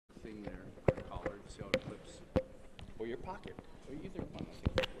or your pocket, or either one. I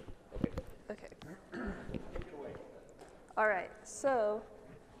think that would work. Okay. Okay. Take it away. All right. So,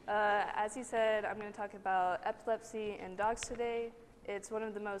 as you said, I'm going to talk about epilepsy in dogs today. It's one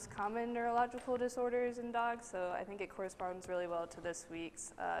of the most common neurological disorders in dogs, so I think it corresponds really well to this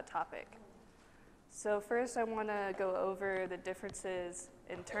week's topic. So first, I want to go over the differences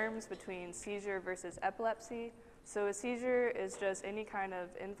in terms between seizure versus epilepsy. So a seizure is just any kind of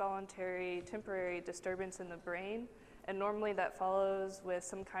involuntary, temporary disturbance in the brain, and normally that follows with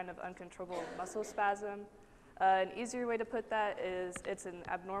some kind of uncontrollable muscle spasm. An easier way to put that is it's an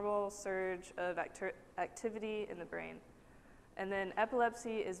abnormal surge of activity in the brain. And then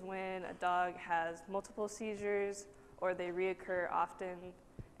epilepsy is when a dog has multiple seizures or they reoccur often.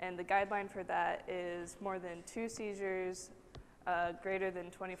 And the guideline for that is more than 2 seizures greater than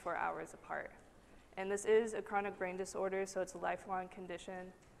 24 hours apart. And this is a chronic brain disorder, so it's a lifelong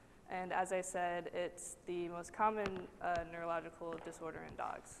condition. And as I said, it's the most common neurological disorder in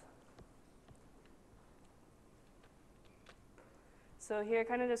dogs. So here I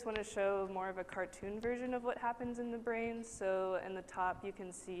kind of just want to show more of a cartoon version of what happens in the brain. So in the top you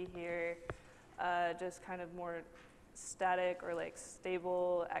can see here just kind of more static or like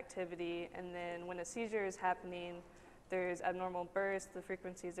stable activity, and then when a seizure is happening, there's abnormal bursts, the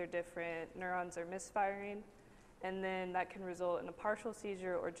frequencies are different, neurons are misfiring, and then that can result in a partial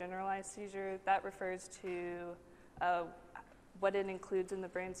seizure or generalized seizure. That refers to what it includes in the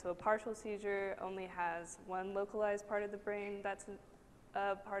brain. So a partial seizure only has one localized part of the brain that's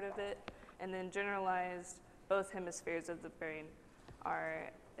part of it, and then generalized, both hemispheres of the brain are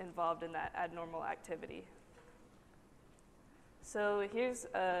involved in that abnormal activity. So here's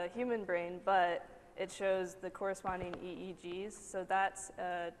a human brain, but it shows the corresponding EEGs. So that's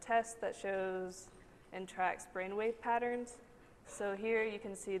a test that shows and tracks brainwave patterns. So here you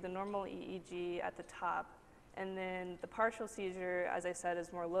can see the normal EEG at the top, and then the partial seizure, as I said,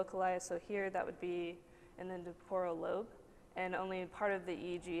 is more localized. So here that would be in the temporal lobe, and only part of the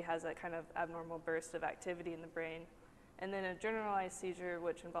EEG has that kind of abnormal burst of activity in the brain. And then a generalized seizure,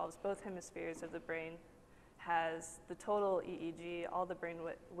 which involves both hemispheres of the brain, has the total EEG, all the brain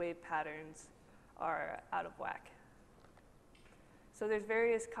wave patterns are out of whack. So there's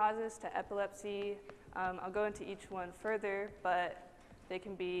various causes to epilepsy. I'll go into each one further, but they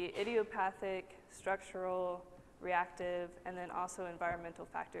can be idiopathic, structural, reactive, and then also environmental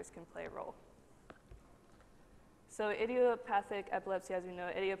factors can play a role. So idiopathic epilepsy, as we know,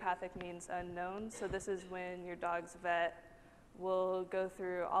 idiopathic means unknown. So this is when your dog's vet will go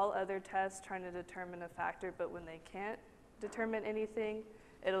through all other tests trying to determine a factor, but when they can't determine anything,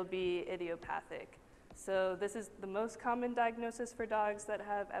 it'll be idiopathic. So this is the most common diagnosis for dogs that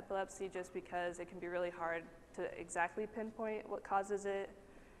have epilepsy, just because it can be really hard to exactly pinpoint what causes it,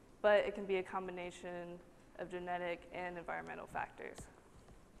 but it can be a combination of genetic and environmental factors.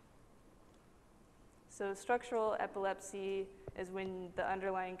 So structural epilepsy is when the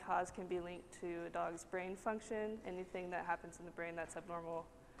underlying cause can be linked to a dog's brain function, anything that happens in the brain that's abnormal.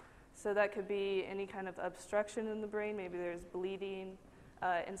 So that could be any kind of obstruction in the brain, maybe there's bleeding,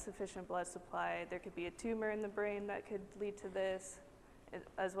 insufficient blood supply. There could be a tumor in the brain that could lead to this,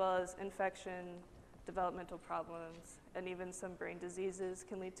 as well as infection, developmental problems, and even some brain diseases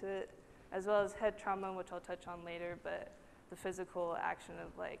can lead to it, as well as head trauma, which I'll touch on later, but the physical action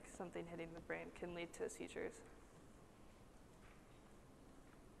of like something hitting the brain can lead to seizures.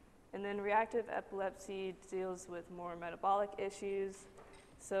 And then reactive epilepsy deals with more metabolic issues.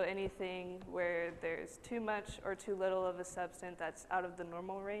 So anything where there's too much or too little of a substance that's out of the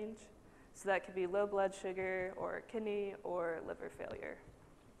normal range. So that could be low blood sugar or kidney or liver failure.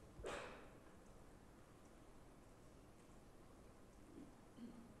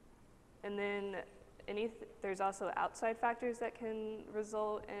 And then there's also outside factors that can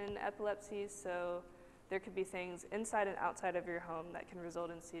result in epilepsy. So there could be things inside and outside of your home that can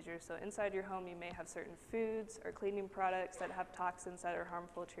result in seizures. So inside your home, you may have certain foods or cleaning products that have toxins that are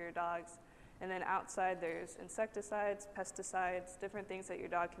harmful to your dogs. And then outside, there's insecticides, pesticides, different things that your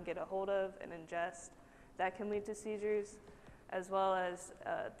dog can get a hold of and ingest that can lead to seizures, as well as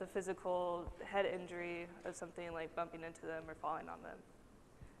the physical head injury of something like bumping into them or falling on them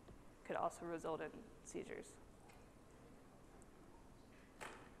could also result in seizures.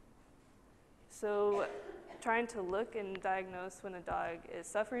 So trying to look and diagnose when a dog is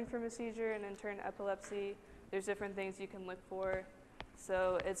suffering from a seizure and in turn epilepsy, there's different things you can look for.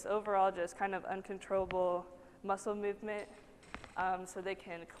 So it's overall just kind of uncontrollable muscle movement. So they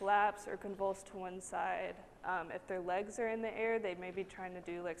can collapse or convulse to one side. If their legs are in the air, they may be trying to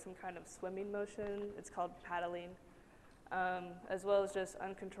do like some kind of swimming motion. It's called paddling. As well as just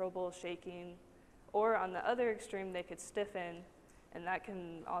uncontrollable shaking Or on the other extreme, they could stiffen, and that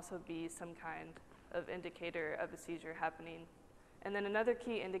can also be some kind of indicator of a seizure happening. And then another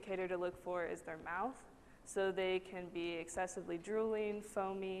key indicator to look for is their mouth. So they can be excessively drooling,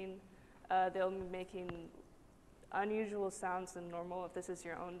 foaming, they'll be making unusual sounds than normal. If this is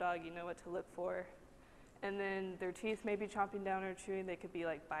your own dog, you know what to look for. And then their teeth may be chomping down or chewing. They could be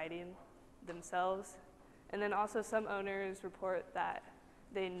like biting themselves. And then also some owners report that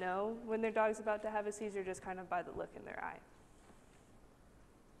they know when their dog's about to have a seizure just kind of by the look in their eye.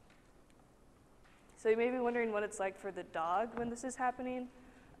 So you may be wondering what it's like for the dog when this is happening.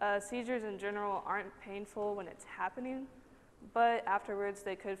 Seizures in general aren't painful when it's happening, but afterwards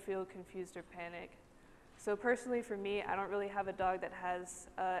they could feel confused or panic. So personally for me, I don't really have a dog that has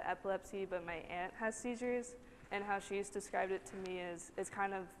epilepsy, but my aunt has seizures, and how she's described it to me is it's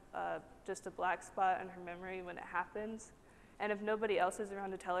kind of just a black spot in her memory when it happens. And if nobody else is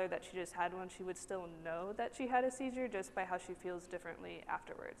around to tell her that she just had one, she would still know that she had a seizure just by how she feels differently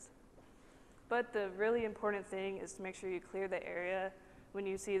afterwards. But the really important thing is to make sure you clear the area when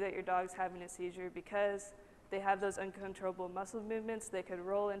you see that your dog's having a seizure, because they have those uncontrollable muscle movements. They could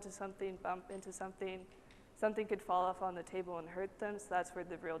roll into something, bump into something. Something could fall off on the table and hurt them, so that's where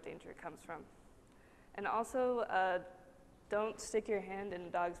the real danger comes from. And also, don't stick your hand in a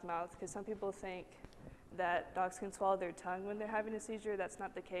dog's mouth, because some people think that dogs can swallow their tongue when they're having a seizure. That's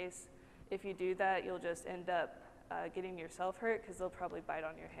not the case. If you do that, you'll just end up getting yourself hurt, because they'll probably bite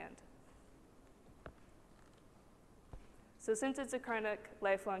on your hand. So since it's a chronic,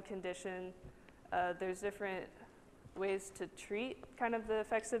 lifelong condition, there's different ways to treat kind of the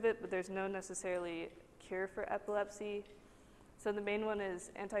effects of it, but there's no necessarily cure for epilepsy. So the main one is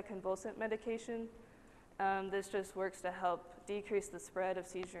anticonvulsant medication. This just works to help decrease the spread of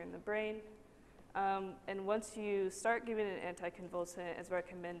seizure in the brain. And once you start giving an anticonvulsant, it's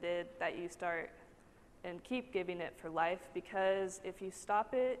recommended that you start and keep giving it for life, because if you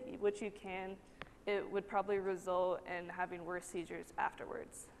stop it, which you can, it would probably result in having worse seizures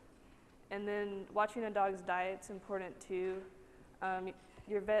afterwards. And then watching a dog's diet is important too.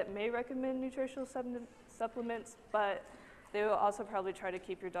 Your vet may recommend nutritional supplements, but they will also probably try to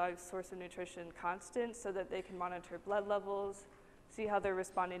keep your dog's source of nutrition constant so that they can monitor blood levels, see how they're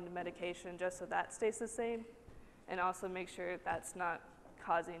responding to medication just so that stays the same, and also make sure that's not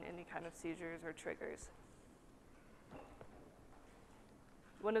causing any kind of seizures or triggers.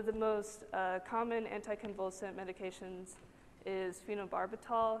 One of the most common anticonvulsant medications is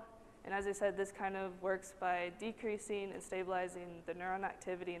Phenobarbital, and as I said, this kind of works by decreasing and stabilizing the neuron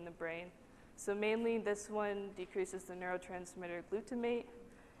activity in the brain. So mainly this one decreases the neurotransmitter glutamate,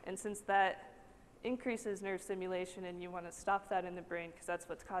 and since that increases nerve stimulation and you want to stop that in the brain because that's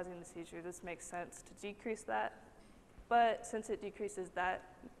what's causing the seizure, this makes sense to decrease that. But since it decreases that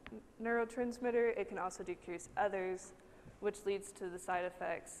neurotransmitter, it can also decrease others, which leads to the side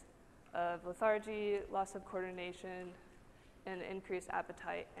effects of lethargy, loss of coordination, and increased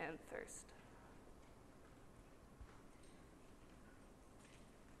appetite and thirst.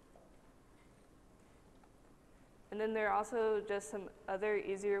 And then there are also just some other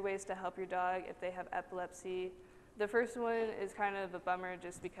easier ways to help your dog if they have epilepsy. The first one is kind of a bummer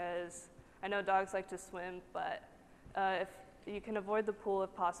just because I know dogs like to swim, but if you can avoid the pool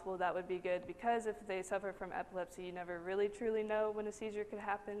if possible, that would be good, because if they suffer from epilepsy, you never really truly know when a seizure could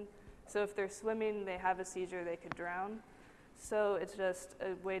happen. So if they're swimming, they have a seizure, they could drown. So it's just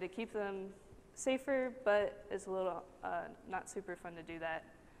a way to keep them safer, but it's a little not super fun to do that.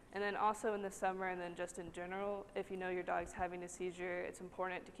 And then also in the summer, and then just in general, if you know your dog's having a seizure, it's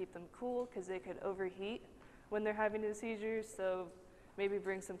important to keep them cool because they could overheat when they're having a seizure. So maybe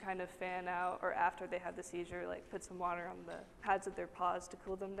bring some kind of fan out, or after they have the seizure, like put some water on the pads of their paws to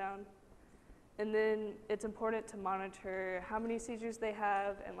cool them down. And then it's important to monitor how many seizures they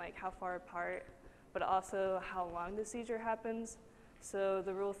have and like how far apart, but also how long the seizure happens. So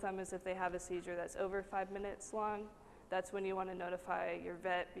the rule of thumb is if they have a seizure that's over 5 minutes long, that's when you want to notify your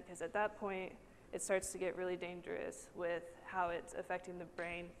vet, because at that point it starts to get really dangerous with how it's affecting the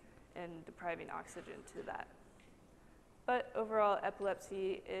brain and depriving oxygen to that. But overall,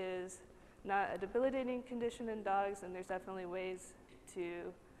 epilepsy is not a debilitating condition in dogs, and there's definitely ways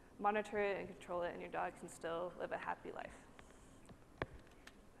to monitor it and control it, and your dog can still live a happy life.